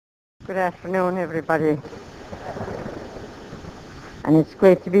Good afternoon, everybody. And it's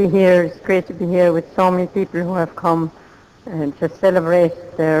great to be here. It's great to be here with so many people who have come to celebrate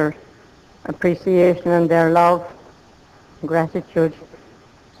their appreciation and their love and gratitude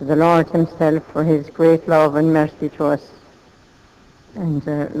to the Lord himself for his great love and mercy to us. And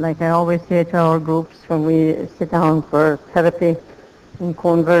like I always say to our groups when we sit down for therapy in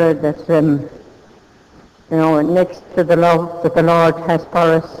Convera, that next to the love that the Lord has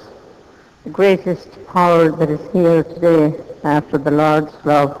for us, the greatest power that is here today after the Lord's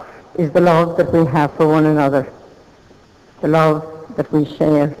love is the love that we have for one another, the love that we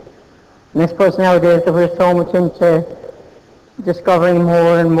share. And I suppose nowadays that we're so much into discovering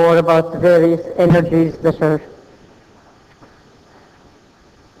more and more about the various energies that are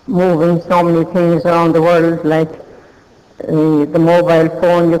moving so many things around the world, like the mobile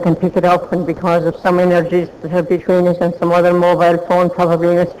phone. You can pick it up, and because of some energies that are between it and some other mobile phone, probably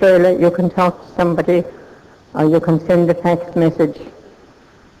in Australia, you can talk to somebody or you can send a text message.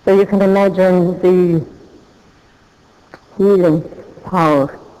 So you can imagine the healing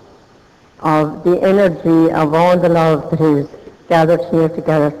power of the energy of all the love that is gathered here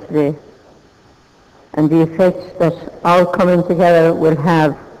together today, and the effect that our coming together will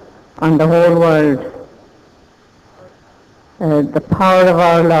have on the whole world. The power of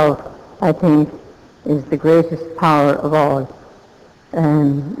our love, I think, is the greatest power of all.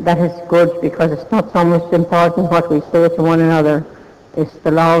 And that is good, because it's not so much important what we say to one another, it's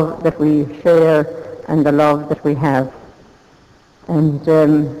the love that we share and the love that we have. And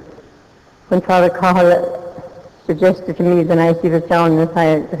when Father Cahill suggested to me the night he was down that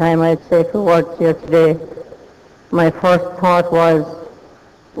I might say a few words here today, my first thought was,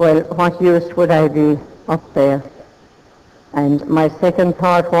 well, what use would I be up there? And my second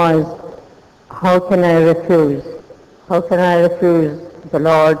thought was, how can I refuse? How can I refuse the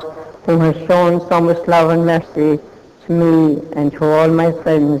Lord who has shown so much love and mercy to me and to all my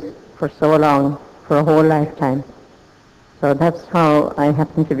friends for so long, for a whole lifetime? So that's how I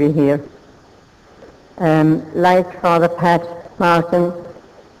happen to be here. Like Father Pat Martin,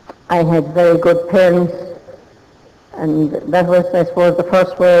 I had very good parents, and that was, I suppose, the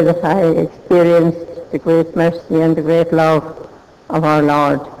first way that I experienced the great mercy and the great love of our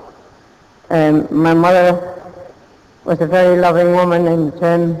Lord. My mother was a very loving woman,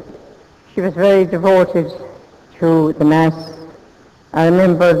 and she was very devoted to the Mass. I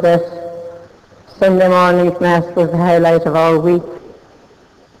remember that Sunday morning's Mass was the highlight of our week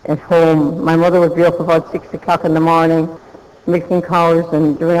at home. My mother would be up about 6 o'clock in the morning, milking cows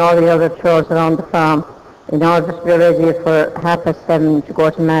and doing all the other chores around the farm in order to be ready for 7:30 to go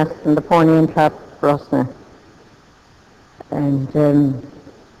to Mass in the Pony and Trap, Brosna. And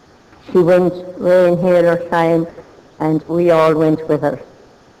she went rain, hail or shine, and we all went with her.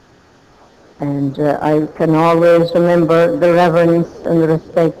 And I can always remember the reverence and the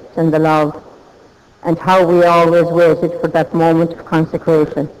respect and the love, and how we always waited for that moment of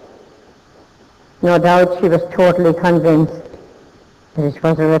consecration. No doubt she was totally convinced that it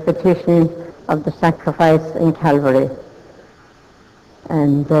was a repetition of the sacrifice in Calvary.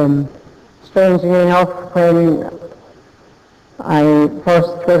 And strangely enough, when I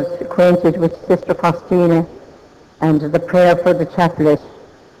first was acquainted with Sister Faustina and the prayer for the chaplet,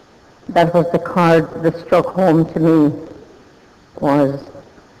 that was the card that struck home to me, was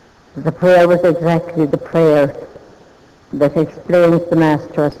the prayer was exactly the prayer that explains the Mass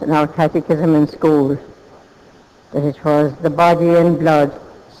to us in our catechism in school, that it was the body and blood,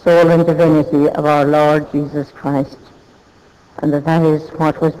 soul and divinity of our Lord Jesus Christ, and that is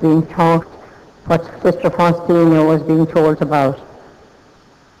what was being taught, what Sister Faustina was being told about.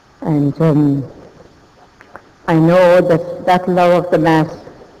 And I know that love of the Mass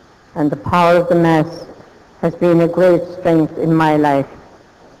and the power of the Mass has been a great strength in my life.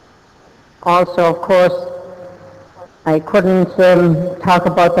 Also, of course, I couldn't talk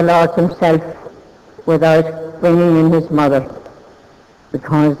about the Lord himself without bringing in his mother,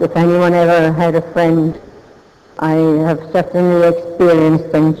 because if anyone ever had a friend, I have certainly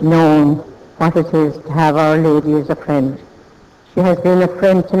experienced and known what it is to have Our Lady as a friend. She has been a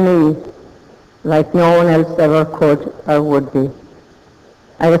friend to me like no one else ever could or would be.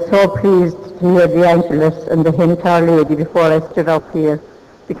 I was so pleased to hear the Angelus and the hymn to Our Lady before I stood up here,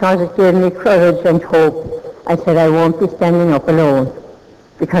 because it gave me courage and hope. I said, I won't be standing up alone,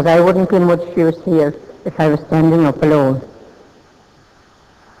 because I wouldn't be much use here if I was standing up alone.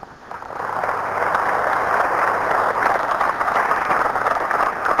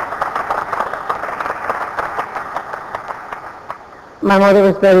 My mother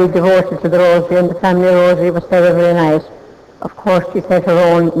was very devoted to the rosary, and the family rosary was said every night. Of course, she said her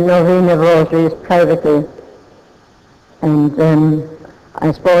own novena rosaries privately. And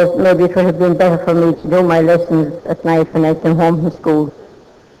I suppose maybe it would have been better for me to do my lessons at night when I came home from school.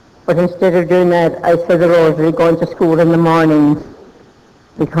 But instead of doing that, I said the rosary going to school in the mornings,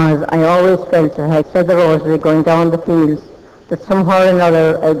 because I always felt that I said the rosary going down the fields, that somehow or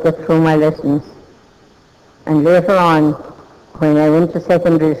another I'd get through my lessons. And later on, when I went to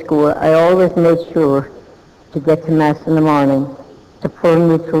secondary school, I always made sure to get to Mass in the morning, to pull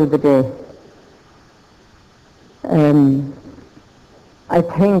me through the day. I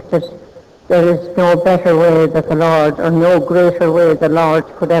think that there is no better way that the Lord, or no greater way the Lord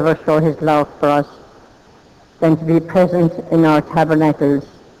could ever show his love for us than to be present in our tabernacles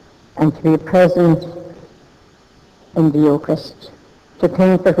and to be present in the Eucharist. To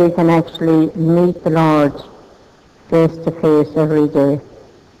think that we can actually meet the Lord face to face every day,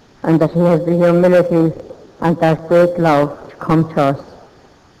 and that he has the humility and that great love to come to us.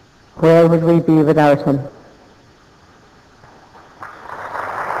 Where would we be without him?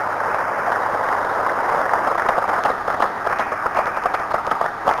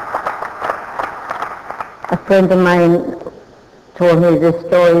 A friend of mine told me this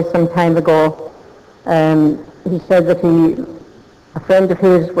story some time ago. He said that a friend of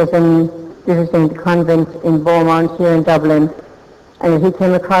his was visiting the convent in Beaumont here in Dublin, and he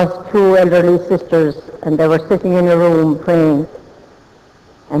came across two elderly sisters, and they were sitting in a room praying.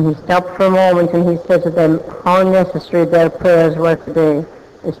 And he stopped for a moment and he said to them how necessary their prayers were today,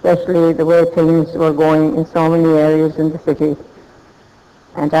 especially the way things were going in so many areas in the city.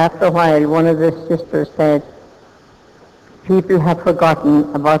 And after a while, one of the sisters said, "People have forgotten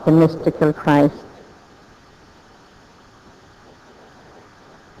about the mystical Christ."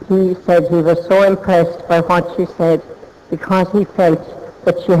 He said he was so impressed by what she said because he felt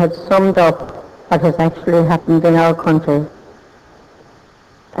that she had summed up what has actually happened in our country.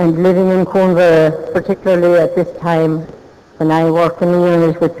 And living in Coomberra, particularly at this time when I work in the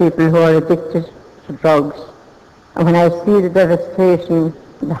unit with people who are addicted to drugs, and when I see the devastation,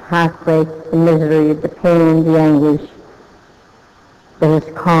 the heartbreak, the misery, the pain, the anguish that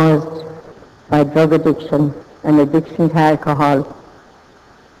is caused by drug addiction and addiction to alcohol,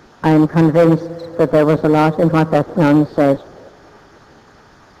 I am convinced that there was a lot in what that nun said.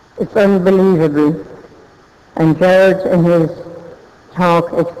 It's unbelievable. And Gerard, in his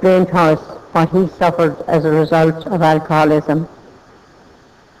talk, explained to us what he suffered as a result of alcoholism.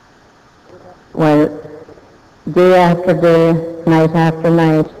 Well, day after day, night after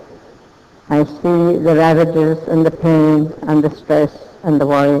night, I see the ravages and the pain and the stress and the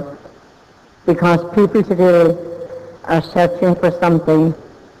worry. Because people today are searching for something,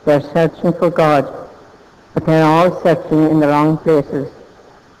 they're searching for God, but they're all searching in the wrong places.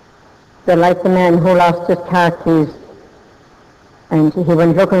 They're like the man who lost his car keys, and he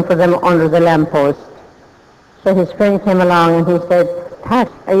went looking for them under the lamppost. So his friend came along and he said, "Pat,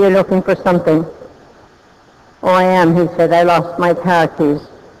 are you looking for something?" "Oh, I am," he said, "I lost my car keys."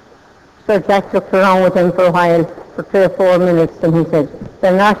 So Jack looked around with him for a while, for 3 or 4 minutes, and he said,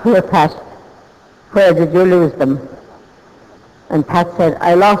 "They're not here, Pat. Where did you lose them?" And Pat said,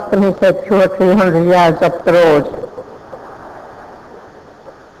 "I lost them," he said, 200 or 300 yards up the road.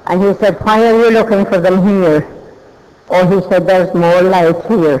 And he said, "Why are you looking for them here?" "Oh," he said, "there's more light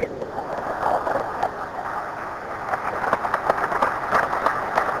here."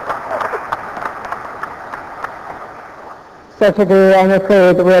 So today I'm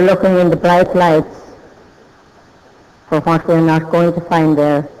afraid we're looking in the bright lights for what we're not going to find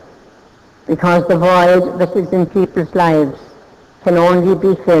there, because the void that is in people's lives can only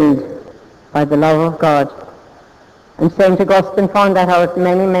be filled by the love of God. And St. Augustine found that out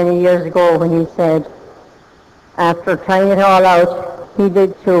many, many years ago when he said, after trying it all out, he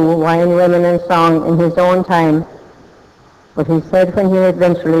did too, wine, women and song in his own time. But he said when he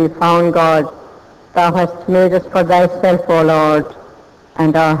eventually found God, "Thou hast made us for thyself, O Lord,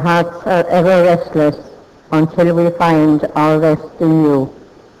 and our hearts are ever restless until we find our rest in you."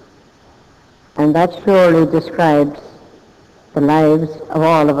 And that surely describes the lives of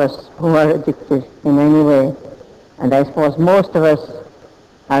all of us who are addicted in any way. And I suppose most of us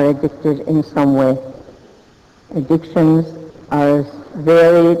are addicted in some way. Addictions are as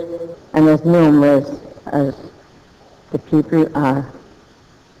varied and as numerous as the people are.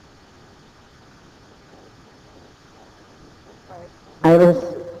 I was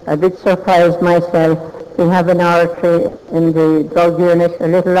a bit surprised myself. We have an oratory in the drug unit, a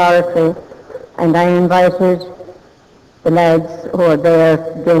little oratory, and I invited the lads who are there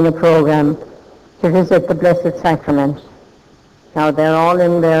doing the program to visit the Blessed Sacrament. Now they're all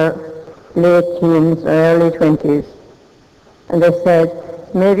in their late teens or early 20s, And they said,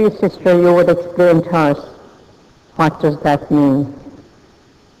 maybe, sister, you would explain to us, what does that mean?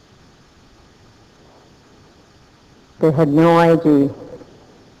 They had no idea.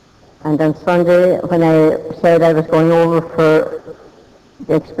 And on Sunday, when I said I was going over for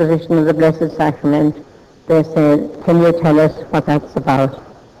the exposition of the Blessed Sacrament, they said, can you tell us what that's about?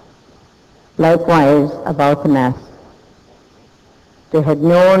 Likewise, about the Mass. They had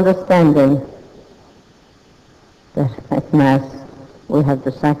no understanding that at Mass we have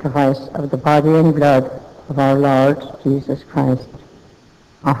the sacrifice of the body and blood of our Lord Jesus Christ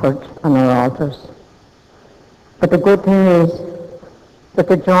offered on our altars. But the good thing is that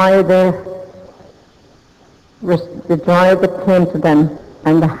the joy that came to them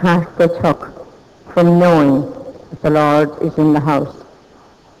and the heart they took from knowing that the Lord is in the house.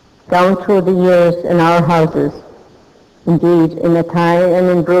 Down through the years in our houses, indeed in Athy and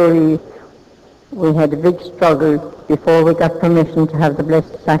in Brewery, we had a big struggle before we got permission to have the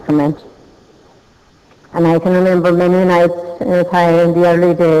Blessed Sacrament. And I can remember many nights in Athy in the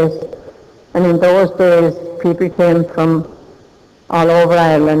early days, and in those days people came from all over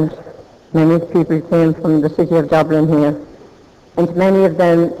Ireland. Many people came from the city of Dublin here. And many of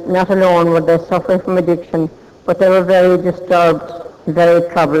them, not alone were they suffering from addiction, but they were very disturbed, very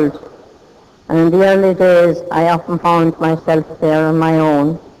troubled. And in the early days, I often found myself there on my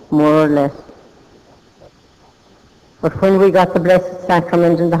own, more or less. But when we got the Blessed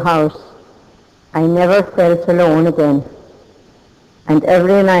Sacrament in the house, I never felt alone again. And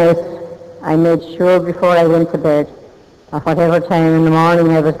every night, I made sure before I went to bed, at whatever time in the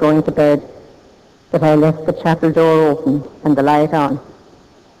morning I was going to bed, that I left the chapel door open and the light on.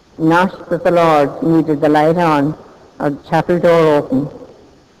 Not that the Lord needed the light on or the chapel door open,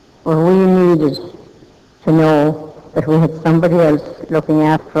 but we needed to know that we had somebody else looking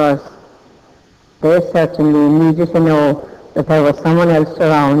after us. They certainly needed to know that there was someone else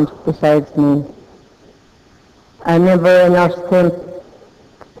around besides me. I remember a nurse came,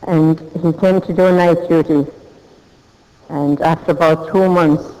 and he came to do night duty. And after about 2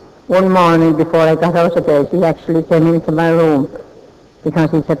 months, one morning before I got out of bed, he actually came into my room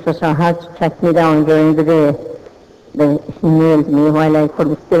because he said it was so hard to track me down during the day. He nailed me while I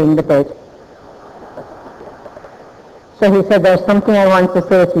couldn't stay in the bed. So he said, there's something I want to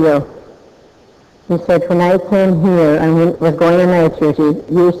say to you. He said, when I came here and was going on night duty,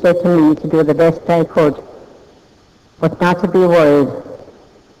 you said to me to do the best I could, but not to be worried,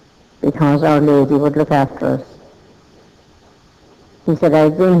 because Our Lady would look after us. He said,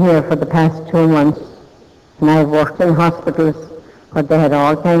 I've been here for the past 2 months, and I've worked in hospitals where they had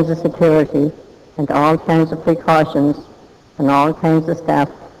all kinds of security and all kinds of precautions and all kinds of staff,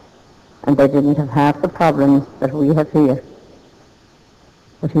 and they didn't have half the problems that we have here.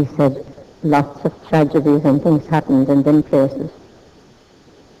 But he said, lots of tragedies and things happened in them places.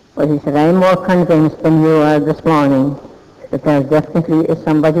 But he said, I'm more convinced than you are this morning that there definitely is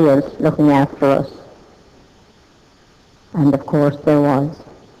somebody else looking after us. And of course there was.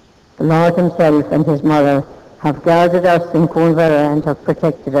 The Lord himself and his mother have guarded us in Coonvera and have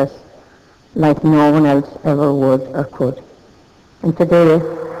protected us like no one else ever would or could. And today,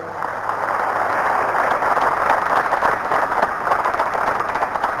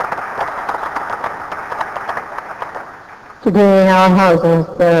 in our houses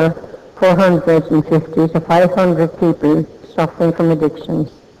there are 450 to 500 people suffering from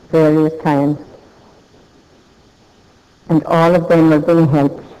addictions, various kinds. And all of them are being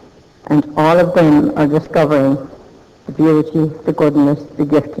helped, and all of them are discovering the beauty, the goodness, the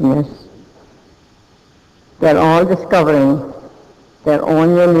giftedness. They're all discovering their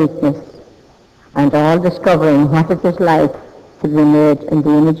own uniqueness, and all discovering what it is like to be made in the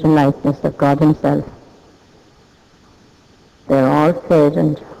image and likeness of God himself. They're all fed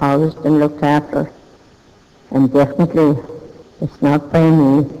and housed and looked after, and definitely it's not by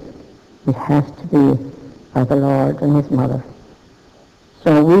me, it has to be by the Lord and his mother.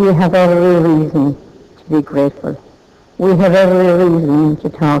 So we have every reason to be grateful. We have every reason to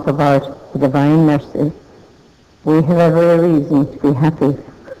talk about the divine mercy. We have every reason to be happy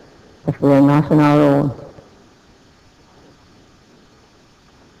that we are not on our own.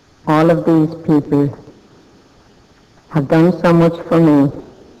 All of these people have done so much for me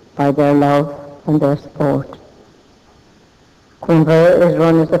by their love and their support. Coonvera is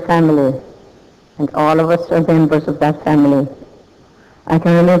run as a family, and all of us are members of that family. I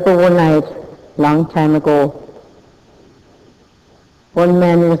can remember one night, long time ago, one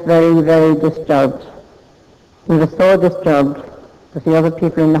man was very, very disturbed. He was so disturbed that the other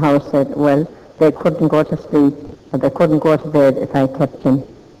people in the house said, well, they couldn't go to sleep, or they couldn't go to bed if I kept him.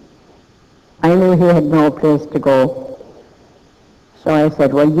 I knew he had no place to go. So I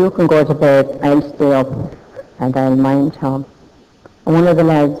said, well, you can go to bed, I'll stay up, and I'll mind Tom. And one of the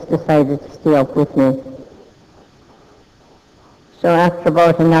lads decided to stay up with me. So after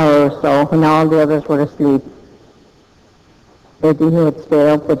about an hour or so, when all the others were asleep, Eddie, who had stayed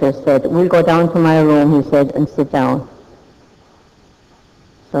up with us, said, we'll go down to my room, he said, and sit down.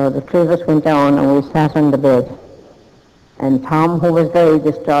 So the three of us went down and we sat on the bed. And Tom, who was very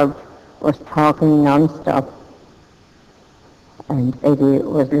disturbed, was talking non-stop. And Eddie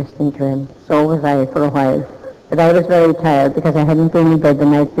was listening to him. So was I for a while. But I was very tired because I hadn't been in bed the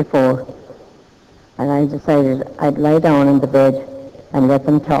night before. And I decided I'd lie down in the bed and let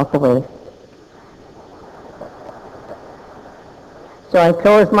them talk away. So I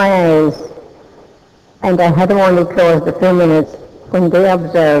closed my eyes, and I had only closed a few minutes when they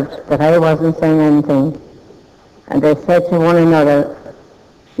observed that I wasn't saying anything. And they said to one another,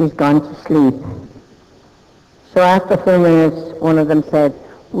 she's gone to sleep. So after a few minutes, one of them said,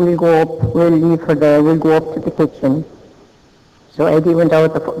 we'll go up, we'll leave her there, we'll go up to the kitchen. So Eddie went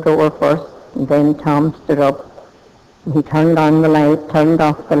out the door first, and then Tom stood up. He turned on the light, turned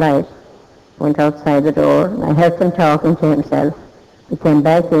off the light, went outside the door, and I heard him talking to himself. He came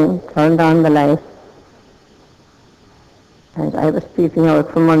back in, turned on the light, and I was peeping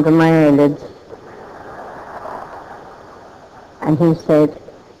out from under my eyelids. And he said,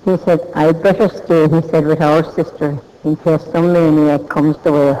 I'd better stay, he said, with our sister, in case some maniac comes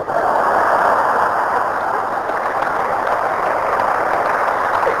the way.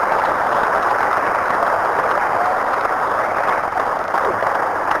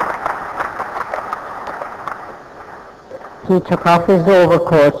 He took off his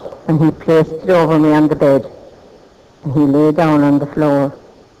overcoat and he placed it over me on the bed. And he lay down on the floor.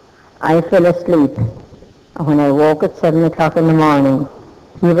 I fell asleep, and when I woke at 7 o'clock in the morning,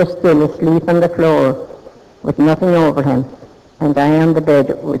 he was still asleep on the floor with nothing over him, and I on the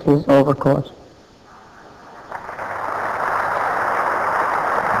bed with his overcoat.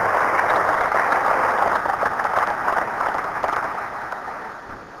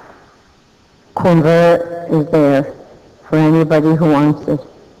 Cumber is there for anybody who wants it.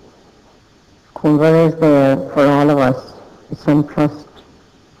 Cumber is there for all of us. It's in trust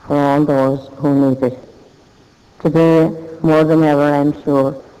for all those who need it. Today, more than ever, I'm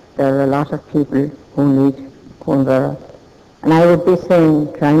sure, there are a lot of people who need Cumber. And I would be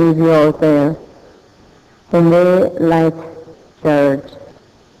saying to any of you out there, who may, like Jared,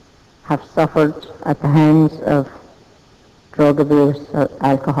 have suffered at the hands of drug abuse or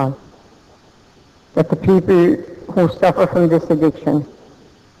alcohol, that the people who suffer from this addiction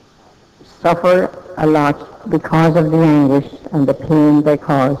suffer a lot because of the anguish and the pain they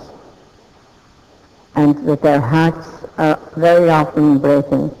cause, and that their hearts are very often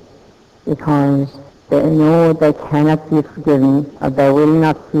breaking because they know they cannot be forgiven, or they will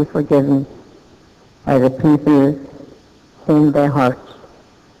not be forgiven by the people whom they hurt.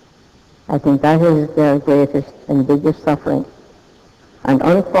 I think that is their greatest and biggest suffering. And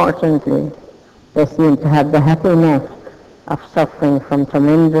unfortunately, they seem to have the happy net of suffering from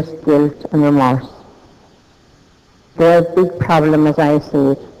tremendous guilt and remorse. Their big problem, as I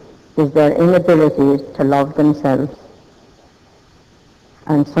see it, is their inability to love themselves.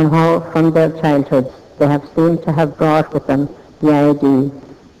 And somehow from their childhoods, they have seemed to have brought with them the idea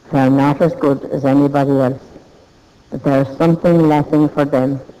they are not as good as anybody else, that there is something lacking for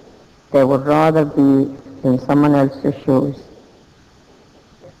them. They would rather be in someone else's shoes.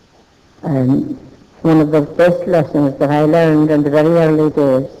 One of the best lessons that I learned in the very early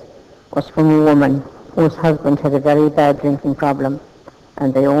days was from a woman whose husband had a very bad drinking problem,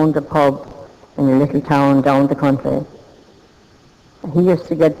 and they owned a pub in a little town down the country. He used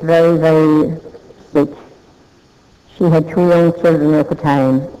to get very, very sick. She had 2 young children at the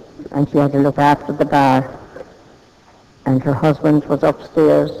time, and she had to look after the bar. And her husband was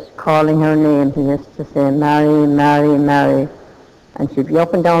upstairs calling her name. He used to say, Mary, Mary, Mary. And she'd be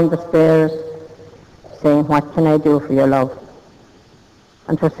up and down the stairs saying, what can I do for your love?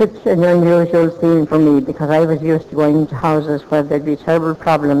 And it was such an unusual scene for me, because I was used to going into houses where there'd be terrible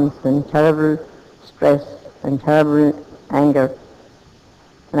problems and terrible stress and terrible anger.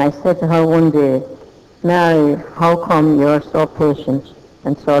 And I said to her one day, Mary, how come you're so patient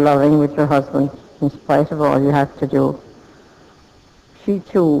and so loving with your husband in spite of all you have to do? She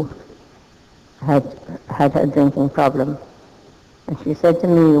too had a drinking problem. And she said to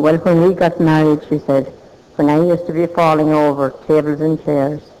me, well, when we got married, she said, when I used to be falling over tables and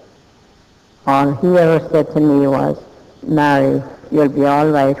chairs, all he ever said to me was, Mary, you'll be all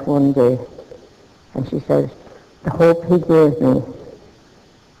right one day. And she said, the hope he gave me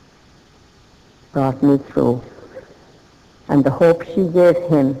brought me through. and the hope she gave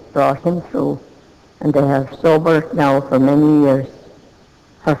him brought him through, and they have sobered now for many years.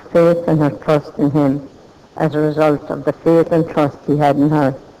 Her faith and her trust in him as a result of the faith and trust he had in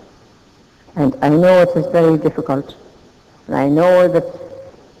her. And I know it is very difficult, and I know that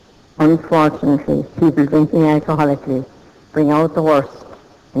unfortunately people drinking alcoholically bring out the worst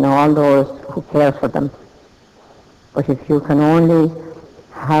in all those who care for them. But if you can only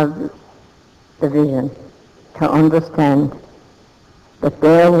have the vision to understand that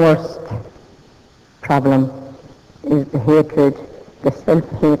their worst problem is the hatred, the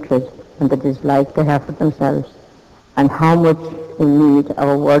self-hatred, and the dislike they have for themselves, and how much in need of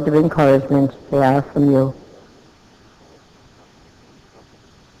a word of encouragement they are from you.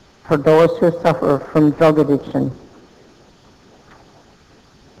 For those who suffer from drug addiction,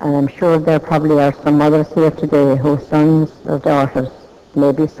 and I'm sure there probably are some mothers here today whose sons or daughters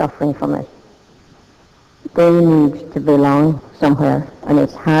may be suffering from it. They need to belong somewhere, and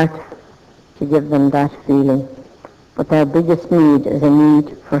it's hard to give them that feeling. But their biggest need is a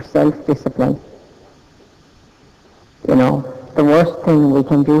need for self-discipline. You know, the worst thing we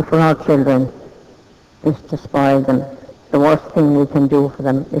can do for our children is to spoil them. The worst thing we can do for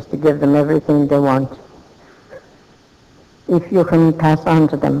them is to give them everything they want. If you can pass on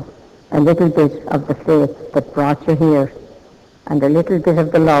to them a little bit of the faith that brought you here, and a little bit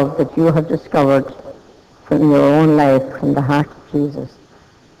of the love that you have discovered from your own life, from the heart of Jesus,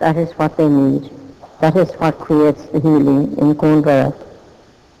 that is what they need. That is what creates the healing in Coolborough,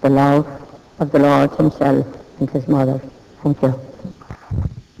 the love of the Lord himself and his mother. Thank you.